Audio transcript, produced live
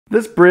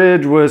This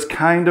bridge was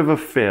kind of a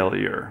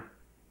failure.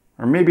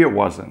 Or maybe it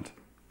wasn't.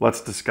 Let's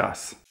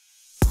discuss.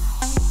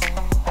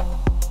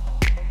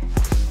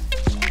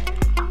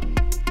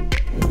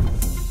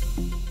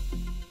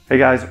 Hey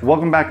guys,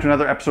 welcome back to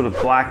another episode of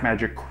Black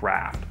Magic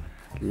Craft.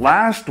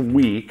 Last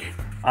week,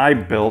 I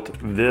built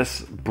this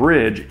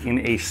bridge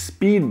in a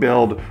speed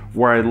build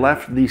where I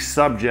left the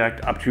subject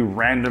up to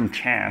random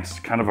chance,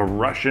 kind of a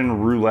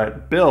Russian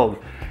roulette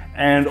build.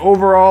 And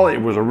overall, it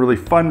was a really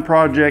fun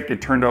project. It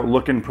turned out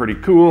looking pretty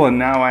cool, and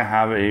now I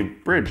have a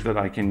bridge that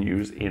I can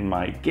use in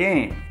my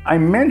game. I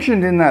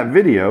mentioned in that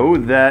video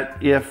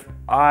that if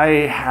I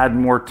had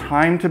more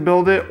time to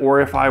build it,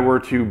 or if I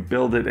were to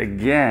build it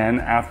again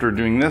after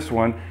doing this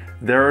one,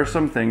 there are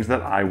some things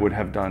that I would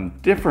have done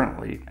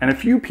differently. And a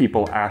few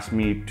people asked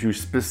me to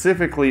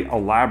specifically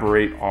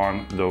elaborate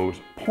on those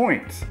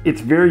points.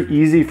 It's very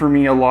easy for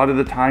me a lot of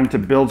the time to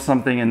build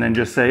something and then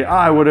just say,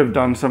 I would have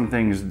done some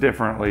things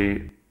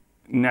differently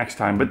next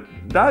time. But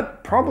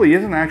that probably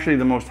isn't actually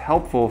the most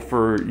helpful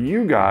for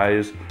you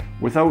guys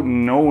without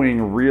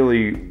knowing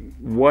really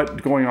what's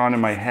going on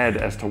in my head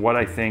as to what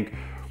I think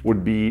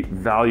would be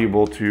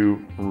valuable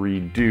to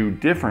redo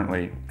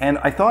differently. And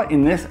I thought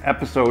in this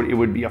episode it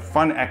would be a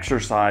fun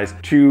exercise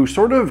to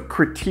sort of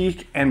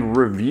critique and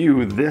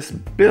review this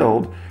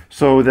build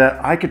so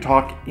that I could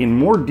talk in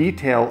more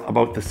detail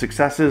about the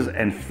successes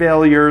and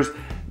failures,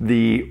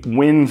 the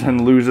wins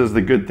and loses,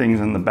 the good things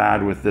and the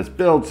bad with this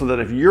build, so that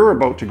if you're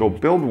about to go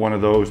build one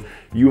of those,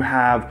 you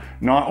have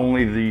not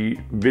only the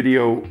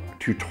video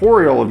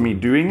tutorial of me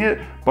doing it,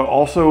 but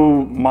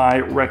also my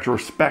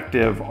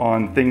retrospective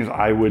on things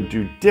I would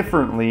do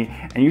differently.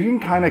 And you can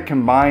kind of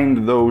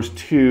combine those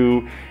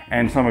two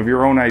and some of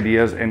your own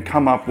ideas and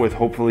come up with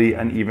hopefully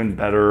an even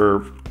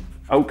better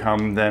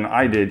outcome than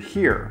I did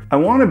here. I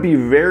want to be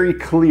very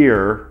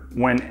clear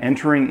when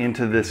entering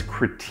into this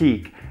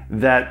critique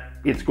that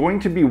it's going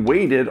to be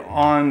weighted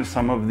on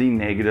some of the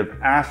negative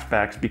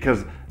aspects,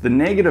 because the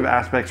negative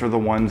aspects are the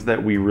ones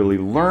that we really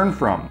learn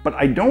from. But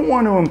I don't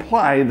want to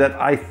imply that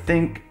I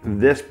think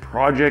this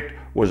project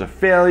was a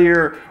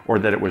failure, or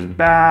that it was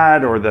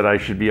bad, or that I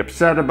should be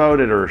upset about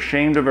it or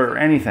ashamed of it or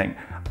anything.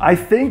 I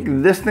think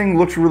this thing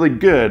looks really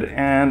good,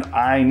 and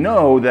I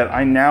know that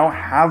I now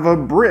have a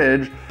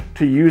bridge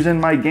to use in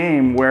my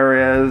game,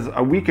 whereas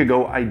a week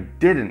ago I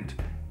didn't.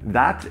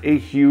 That's a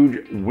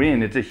huge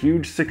win. It's a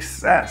huge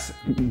success.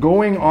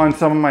 Going on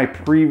some of my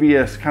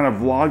previous kind of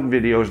vlog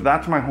videos,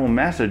 that's my whole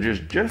message, is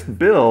just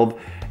build.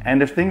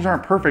 And if things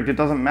aren't perfect, it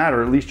doesn't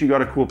matter. At least you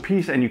got a cool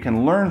piece and you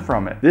can learn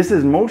from it. This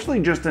is mostly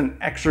just an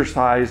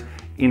exercise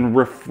in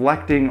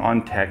reflecting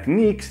on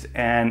techniques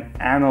and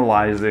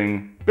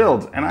analyzing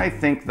builds. And I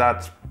think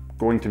that's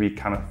going to be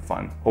kind of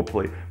fun,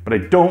 hopefully. But I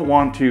don't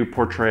want to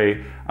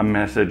portray a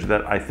message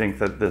that I think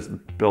that this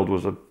build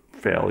was a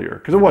failure,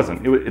 because it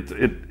wasn't.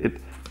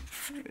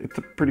 It's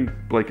a pretty,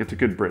 it's a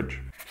good bridge.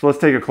 So let's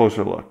take a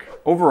closer look.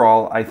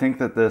 Overall, I think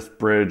that this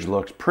bridge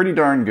looks pretty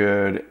darn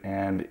good,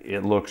 and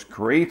it looks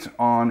great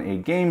on a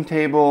game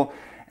table,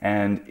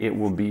 and it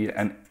will be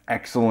an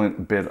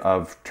excellent bit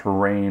of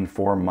terrain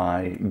for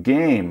my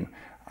game.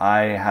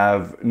 I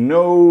have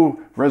no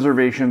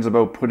reservations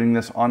about putting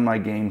this on my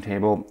game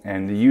table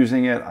and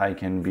using it. I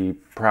can be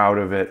proud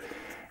of it,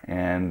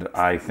 and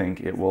I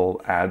think it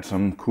will add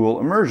some cool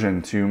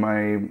immersion to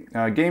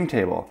my game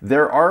table.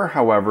 There are,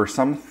 however,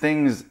 some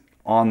things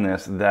on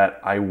this that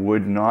I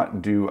would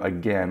not do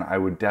again. I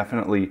would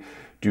definitely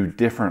do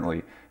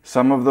differently.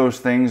 Some of those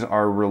things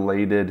are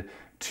related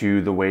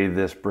to the way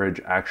this bridge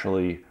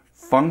actually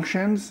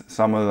functions.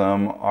 Some of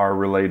them are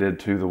related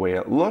to the way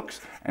it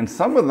looks, and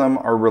some of them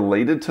are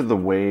related to the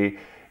way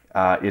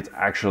it's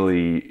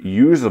actually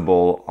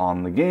usable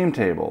on the game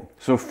table.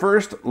 So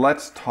first,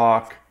 let's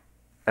talk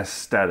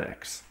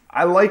aesthetics.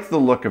 I like the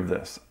look of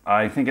this.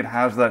 I think it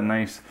has that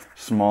nice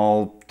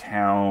small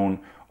town,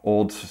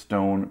 old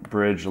stone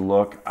bridge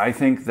look. I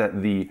think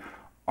that the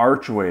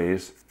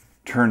archways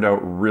turned out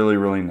really,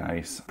 really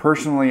nice.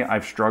 Personally,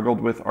 I've struggled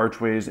with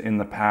archways in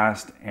the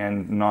past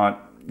and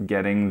not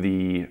getting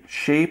the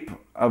shape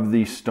of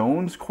the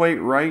stones quite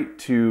right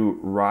to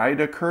ride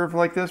a curve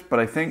like this, but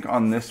I think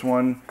on this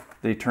one,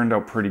 they turned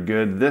out pretty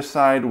good. This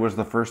side was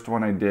the first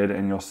one I did,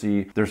 and you'll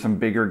see there's some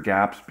bigger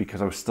gaps because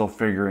I was still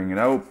figuring it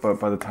out, but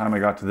by the time I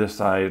got to this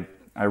side,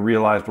 I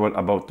realized what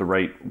about the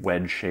right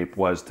wedge shape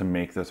was to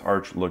make this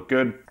arch look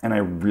good, and I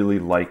really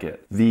like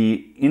it.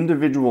 The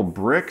individual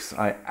bricks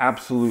I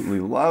absolutely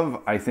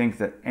love. I think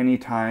that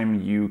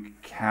anytime you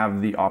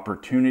have the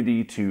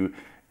opportunity to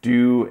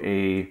do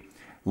a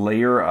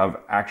layer of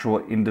actual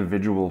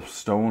individual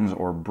stones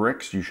or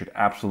bricks, you should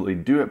absolutely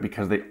do it,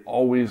 because they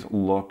always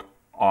look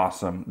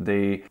awesome.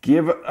 They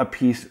give a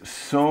piece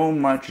so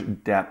much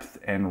depth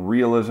and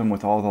realism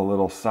with all the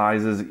little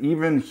sizes.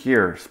 Even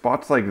here,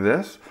 spots like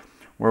this,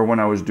 where when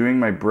I was doing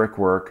my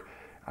brickwork,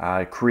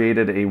 I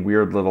created a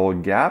weird little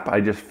gap.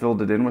 I just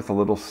filled it in with a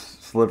little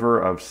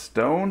sliver of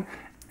stone,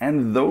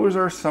 and those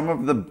are some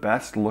of the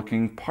best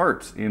looking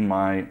parts in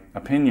my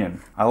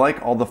opinion. I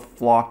like all the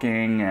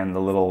flocking and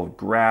the little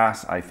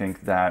grass. I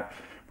think that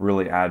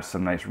really adds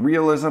some nice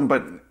realism,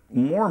 but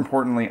more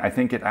importantly, I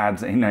think it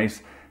adds a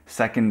nice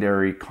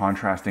secondary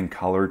contrasting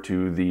color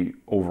to the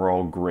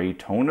overall gray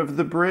tone of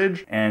the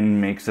bridge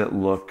and makes it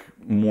look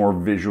more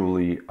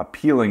visually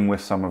appealing with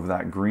some of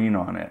that green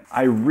on it.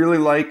 I really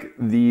like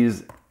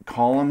these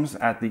columns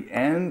at the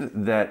end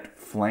that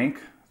flank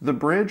the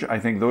bridge. I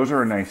think those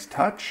are a nice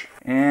touch,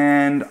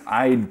 and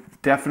I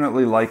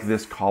definitely like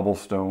this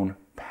cobblestone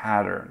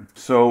pattern.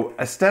 So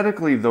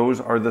aesthetically, those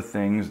are the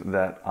things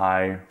that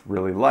I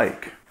really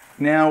like.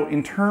 Now,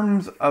 in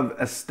terms of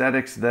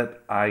aesthetics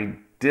that I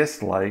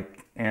dislike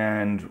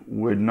and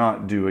would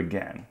not do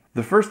again.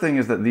 The first thing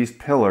is that these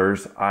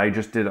pillars I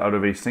just did out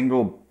of a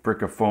single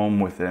brick of foam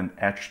with an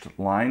etched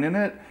line in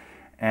it,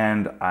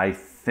 and I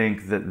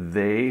think that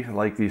they,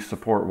 like these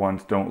support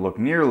ones, don't look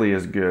nearly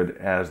as good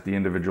as the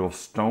individual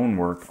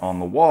stonework on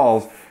the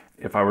walls.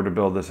 If I were to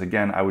build this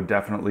again, I would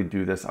definitely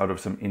do this out of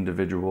some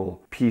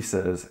individual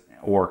pieces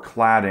or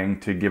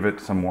cladding to give it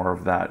some more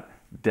of that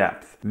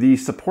depth. The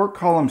support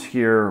columns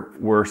here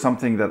were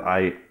something that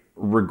I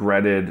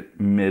regretted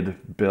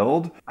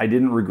mid-build. I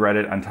didn't regret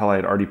it until I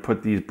had already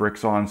put these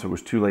bricks on, so it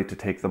was too late to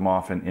take them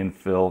off and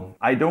infill.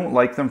 I don't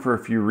like them for a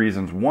few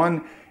reasons.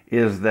 One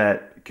is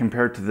that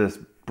compared to this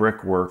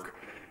brickwork,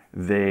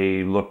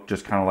 they look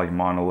just kind of like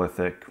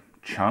monolithic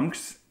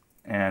chunks,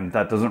 and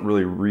that doesn't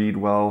really read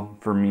well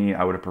for me.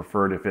 I would have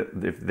preferred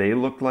if they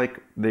looked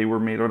like they were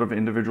made out of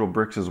individual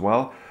bricks as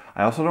well.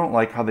 I also don't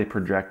like how they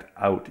project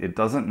out. It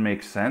doesn't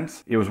make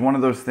sense. It was one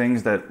of those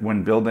things that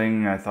when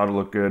building, I thought it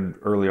looked good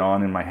early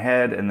on in my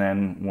head, and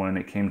then when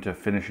it came to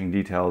finishing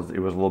details, it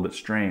was a little bit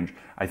strange.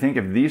 I think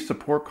if these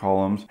support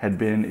columns had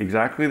been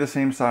exactly the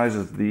same size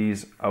as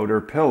these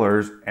outer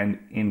pillars and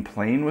in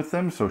plane with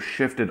them, so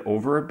shifted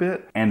over a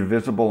bit and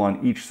visible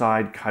on each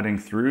side cutting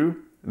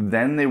through,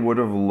 then they would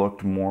have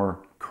looked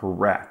more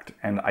correct,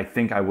 and I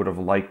think I would have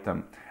liked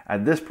them.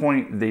 At this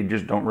point, they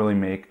just don't really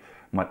make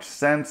much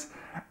sense.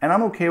 And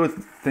I'm okay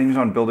with things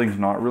on buildings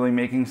not really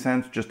making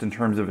sense just in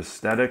terms of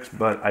aesthetics,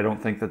 but I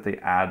don't think that they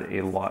add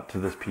a lot to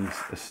this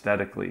piece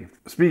aesthetically.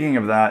 Speaking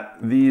of that,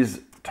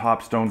 these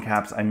top stone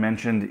caps I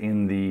mentioned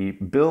in the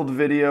build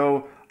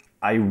video,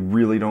 I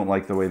really don't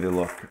like the way they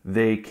look.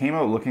 They came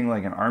out looking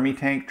like an army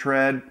tank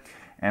tread,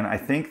 and I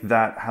think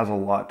that has a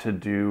lot to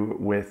do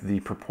with the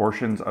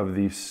proportions of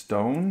these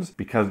stones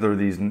because they're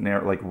these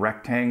narrow, like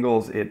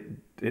rectangles.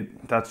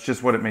 That's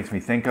just what it makes me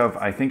think of.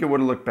 I think it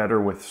would have looked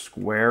better with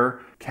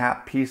square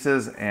cap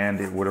pieces and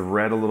it would have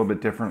read a little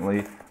bit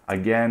differently.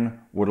 Again,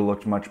 would have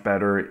looked much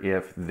better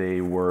if they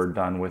were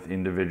done with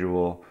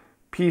individual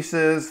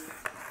pieces,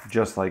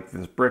 just like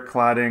this brick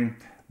cladding.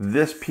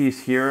 This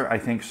piece here, I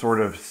think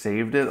sort of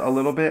saved it a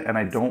little bit, and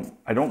I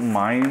don't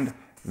mind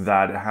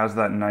that it has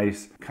that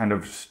nice kind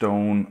of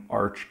stone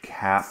arch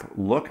cap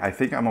look. I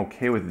think I'm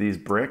okay with these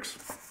bricks.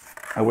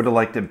 I would have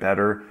liked it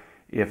better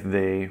if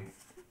they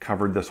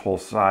covered this whole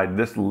side.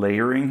 This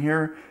layering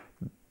here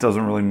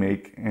doesn't really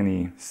make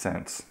any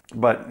sense,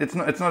 but it's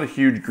not a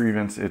huge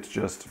grievance. It's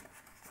just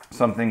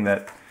something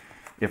that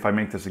if I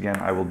make this again,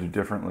 I will do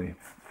differently.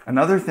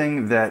 Another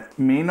thing that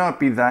may not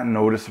be that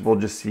noticeable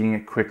just seeing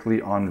it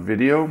quickly on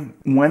video,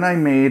 when I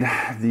made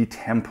the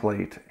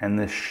template and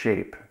this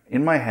shape,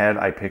 in my head,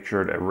 I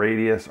pictured a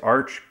radius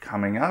arch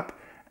coming up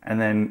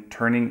and then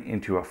turning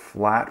into a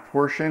flat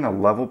portion, a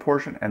level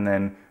portion, and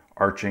then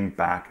arching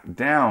back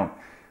down.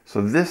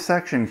 So this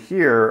section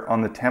here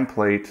on the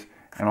template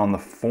and on the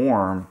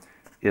form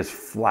is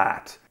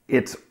flat.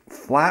 It's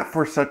flat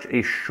for such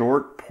a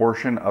short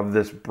portion of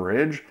this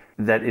bridge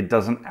that it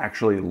doesn't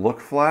actually look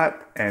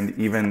flat. And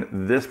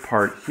even this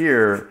part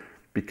here,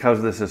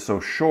 because this is so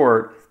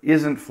short,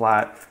 isn't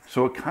flat.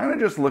 So it kind of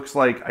just looks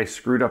like I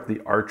screwed up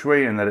the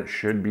archway and that it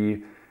should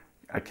be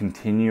a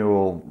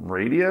continual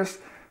radius.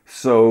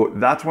 So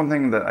that's one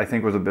thing that I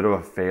think was a bit of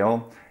a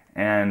fail.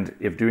 And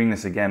if doing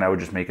this again, I would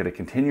just make it a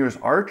continuous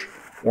arch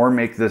or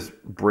make this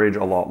bridge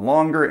a lot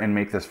longer and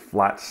make this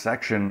flat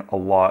section a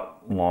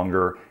lot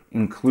longer,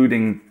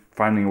 including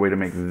finding a way to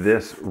make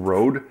this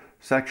road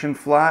section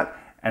flat.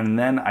 And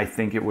then I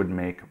think it would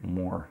make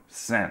more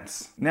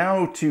sense.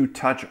 Now to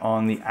touch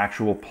on the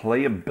actual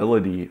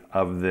playability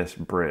of this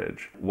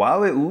bridge.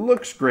 While it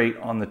looks great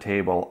on the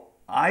table,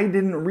 I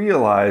didn't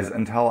realize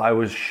until I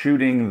was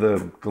shooting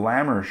the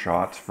glamour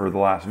shots for the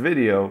last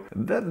video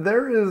that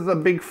there is a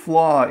big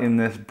flaw in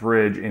this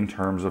bridge in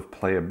terms of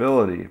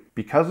playability.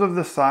 Because of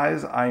the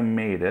size I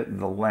made it,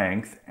 the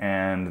length,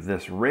 and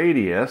this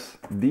radius,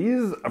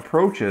 these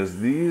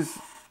approaches, these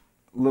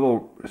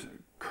little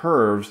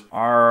curves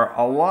are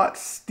a lot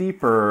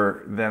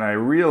steeper than I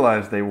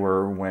realized they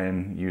were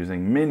when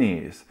using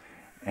minis.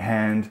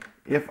 And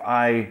if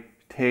I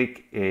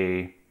take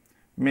a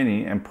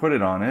mini and put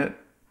it on it,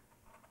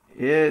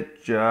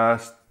 it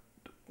just,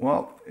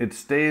 well, it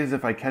stays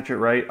if I catch it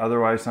right.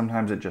 Otherwise,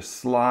 sometimes it just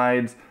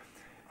slides.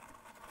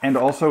 And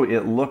also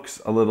it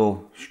looks a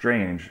little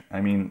strange.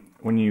 I mean,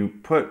 when you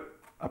put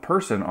a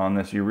person on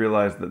this, you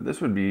realize that this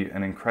would be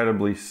an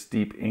incredibly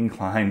steep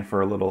incline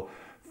for a little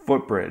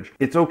footbridge.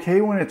 It's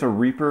okay when it's a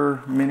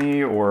Reaper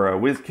mini or a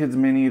WizKids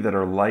mini that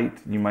are light.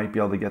 You might be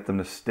able to get them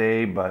to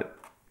stay, but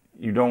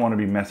you don't want to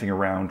be messing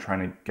around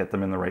trying to get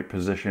them in the right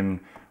position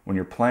when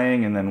you're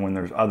playing, and then when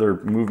there's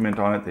other movement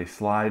on it, they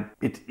slide.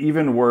 It's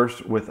even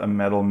worse with a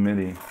metal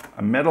mini.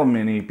 A metal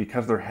mini,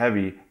 because they're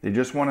heavy, they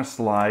just want to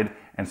slide,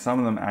 and some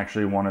of them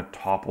actually want to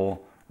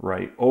topple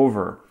right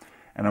over.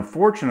 And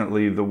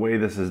unfortunately, the way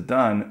this is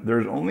done,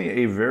 there's only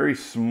a very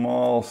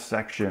small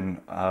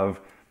section of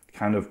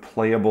kind of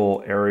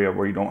playable area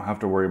where you don't have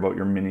to worry about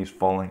your minis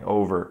falling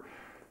over.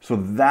 So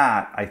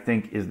that, I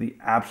think, is the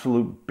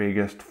absolute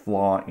biggest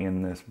flaw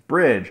in this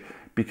bridge,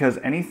 because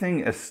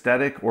anything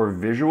aesthetic or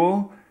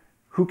visual,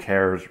 who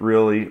cares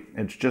really?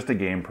 It's just a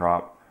game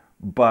prop.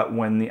 But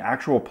when the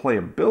actual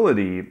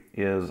playability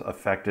is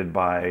affected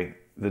by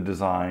the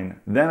design,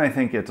 then I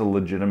think it's a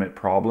legitimate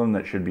problem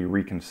that should be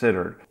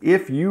reconsidered.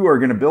 If you are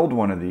going to build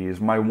one of these,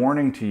 my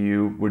warning to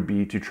you would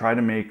be to try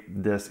to make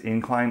this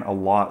incline a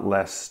lot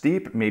less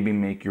steep, maybe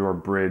make your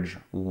bridge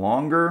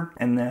longer,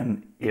 and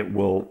then it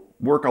will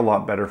work a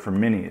lot better for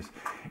minis.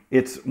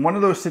 It's one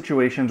of those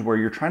situations where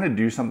you're trying to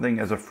do something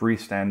as a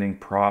freestanding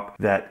prop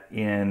that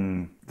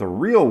in the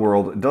real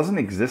world doesn't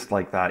exist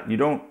like that. You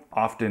don't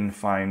often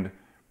find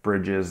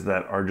bridges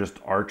that are just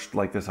arched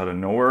like this out of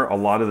nowhere. A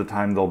lot of the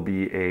time there'll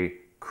be a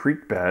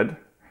creek bed,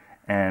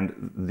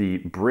 and the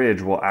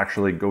bridge will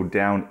actually go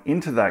down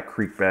into that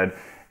creek bed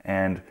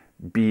and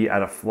be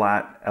at a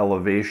flat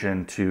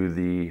elevation to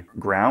the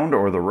ground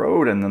or the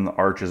road, and then the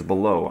arch is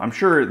below. I'm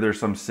sure there's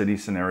some city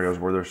scenarios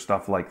where there's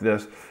stuff like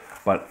this,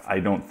 but I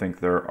don't think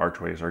their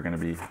archways are going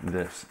to be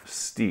this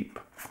steep.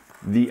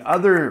 The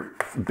other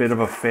bit of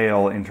a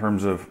fail in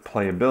terms of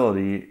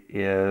playability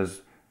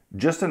is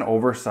just an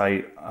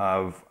oversight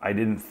of, I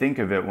didn't think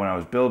of it when I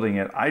was building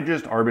it. I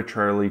just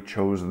arbitrarily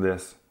chose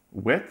this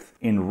width.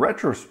 In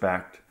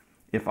retrospect,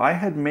 if I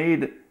had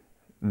made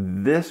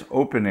this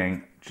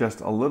opening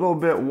just a little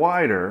bit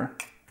wider,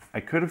 I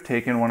could have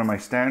taken one of my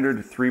standard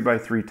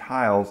 3x3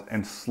 tiles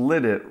and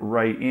slid it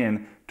right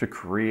in to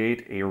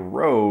create a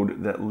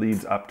road that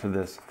leads up to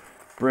this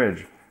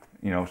bridge.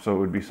 You know, so it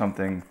would be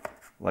something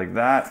like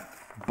that.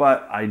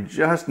 But I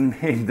just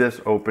made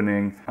this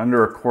opening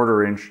under a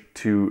 1/4 inch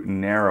too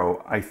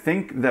narrow. I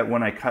think that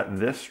when I cut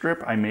this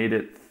strip, I made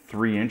it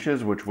 3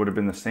 inches, which would have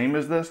been the same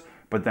as this.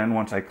 But then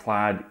once I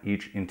clad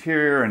each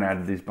interior and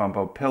added these bump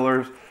out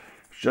pillars,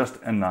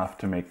 just enough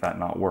to make that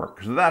not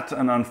work. So that's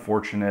an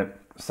unfortunate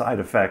side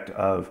effect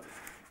of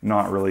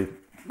not really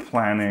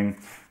planning.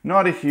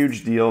 Not a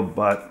huge deal,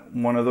 but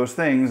one of those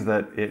things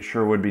that it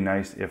sure would be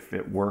nice if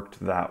it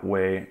worked that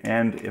way.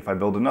 And if I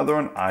build another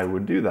one, I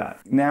would do that.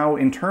 Now,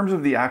 in terms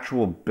of the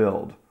actual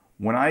build,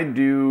 when I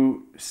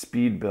do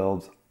speed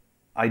builds,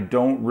 I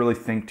don't really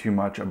think too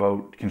much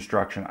about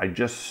construction. I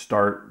just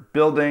start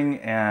building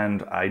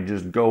and I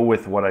just go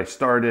with what I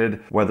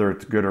started, whether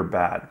it's good or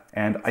bad.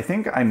 And I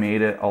think I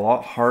made it a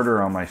lot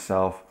harder on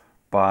myself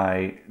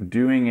by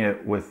doing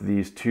it with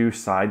these 2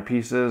 side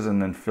pieces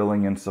and then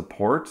filling in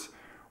supports.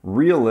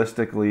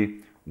 Realistically,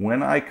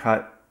 when I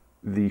cut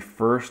the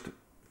first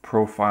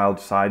profiled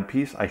side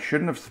piece, I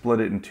shouldn't have split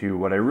it in 2.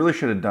 What I really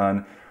should have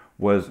done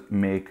was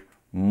make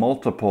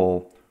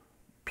multiple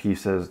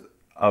pieces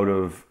out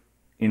of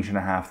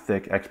 1.5"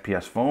 thick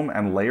XPS foam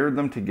and layered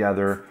them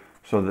together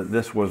so that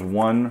this was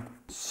one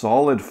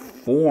solid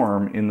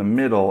form in the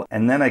middle,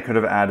 and then I could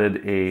have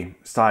added a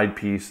side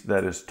piece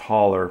that is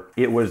taller.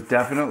 It was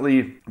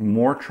definitely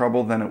more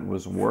trouble than it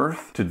was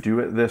worth to do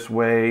it this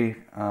way.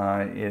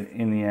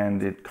 In the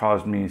end, it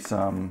caused me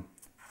some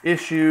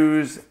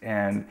issues,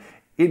 and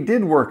it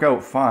did work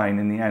out fine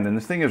in the end. And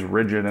this thing is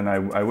rigid, and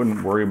I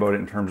wouldn't worry about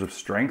it in terms of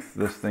strength.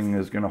 This thing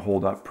is going to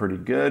hold up pretty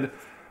good.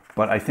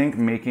 But I think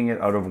making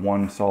it out of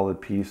one solid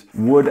piece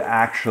would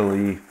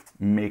actually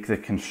make the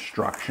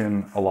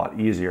construction a lot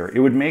easier. It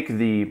would make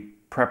the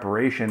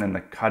preparation and the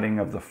cutting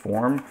of the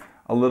form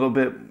a little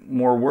bit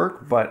more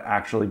work, but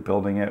actually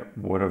building it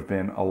would have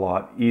been a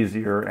lot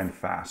easier and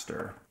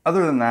faster.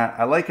 Other than that,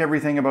 I like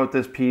everything about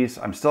this piece.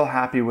 I'm still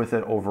happy with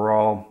it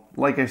overall.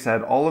 Like I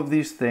said, all of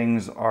these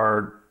things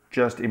are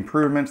just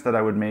improvements that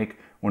I would make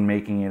when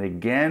making it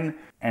again.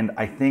 And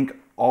I think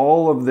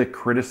all of the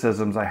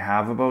criticisms I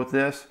have about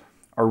this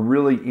are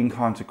really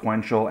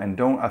inconsequential and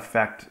don't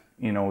affect,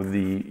 you know,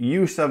 the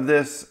use of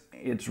this.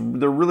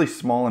 They're really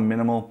small and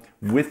minimal,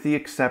 with the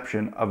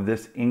exception of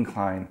this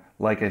incline.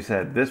 Like I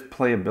said, this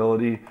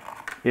playability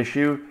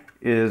issue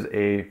is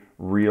a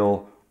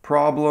real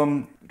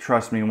problem.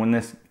 Trust me, when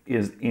this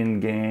is in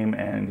game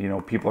and, you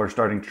know, people are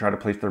starting to try to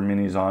place their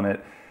minis on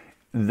it,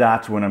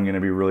 that's when I'm going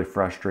to be really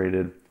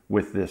frustrated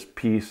with this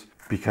piece.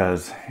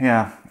 Because,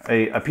 yeah,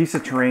 a piece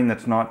of terrain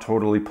that's not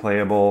totally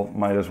playable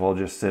might as well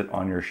just sit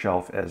on your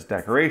shelf as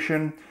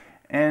decoration.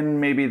 And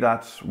maybe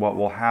that's what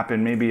will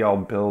happen. Maybe I'll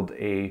build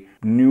a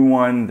new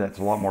one that's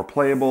a lot more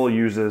playable,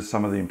 uses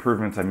some of the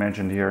improvements I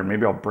mentioned here, and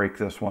maybe I'll break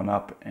this one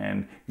up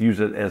and use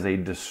it as a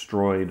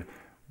destroyed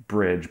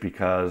bridge,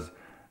 because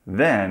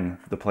then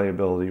the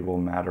playability will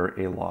matter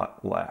a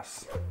lot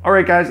less. All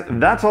right, guys,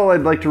 that's all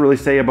I'd like to really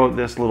say about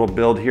this little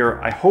build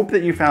here. I hope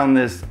that you found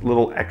this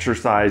little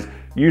exercise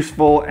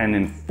useful and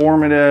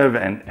informative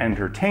and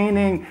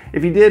entertaining.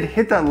 If you did,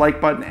 hit that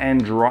like button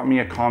and drop me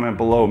a comment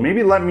below.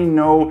 Maybe let me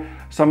know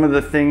some of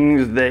the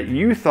things that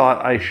you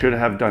thought I should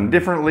have done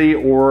differently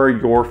or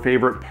your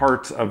favorite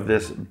parts of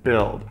this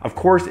build. Of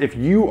course, if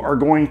you are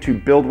going to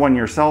build one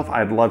yourself,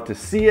 I'd love to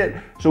see it.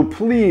 So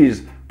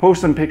please post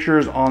some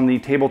pictures on the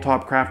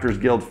Tabletop Crafters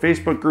Guild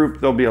Facebook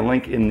group. There'll be a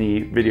link in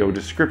the video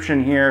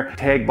description here.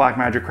 Tag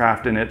Blackmagic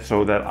Craft in it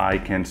so that I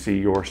can see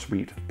your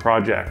sweet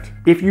project.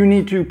 If you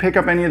need to pick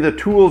up any of the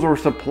tools or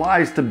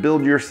supplies to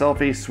build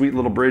yourself a sweet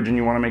little bridge and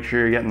you want to make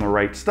sure you're getting the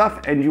right stuff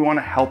and you want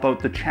to help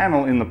out the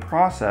channel in the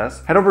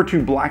process, head over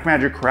to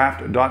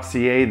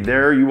blackmagiccraft.ca.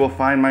 There you will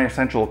find my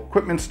essential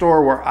equipment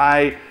store where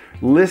I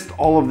list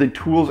all of the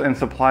tools and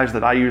supplies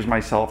that I use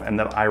myself and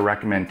that I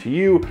recommend to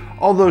you.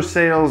 All those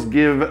sales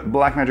give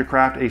Blackmagic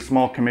Craft a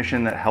small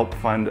commission that help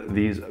fund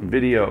these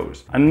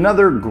videos.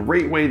 Another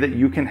great way that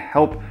you can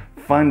help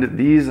fund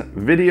these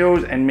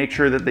videos and make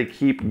sure that they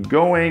keep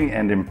going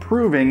and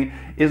improving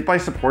is by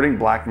supporting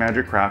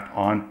Blackmagic Craft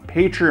on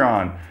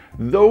Patreon.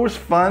 Those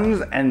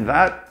funds and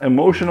that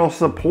emotional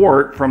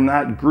support from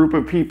that group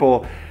of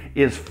people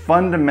is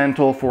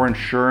fundamental for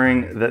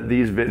ensuring that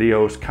these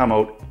videos come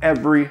out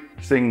every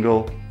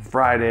single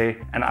Friday.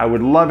 And I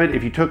would love it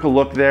if you took a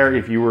look there,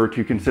 if you were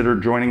to consider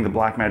joining the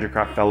Blackmagic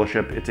Craft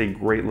Fellowship. It's a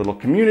great little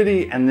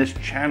community and this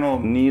channel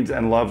needs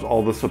and loves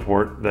all the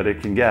support that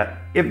it can get.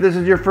 If this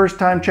is your first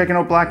time checking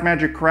out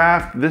Blackmagic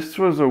Craft, this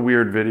was a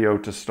weird video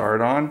to start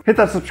on. Hit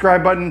that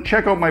subscribe button,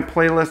 check out my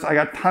playlist. I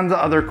got tons of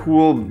other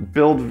cool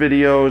build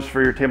videos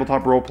for your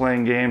tabletop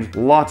role-playing games.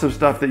 Lots of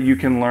stuff that you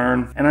can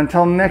learn. And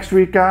until next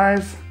week,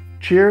 guys,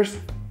 cheers.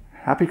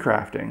 Happy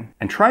crafting.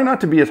 And try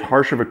not to be as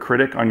harsh of a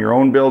critic on your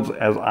own builds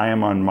as I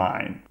am on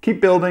mine.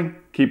 Keep building,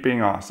 keep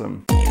being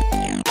awesome.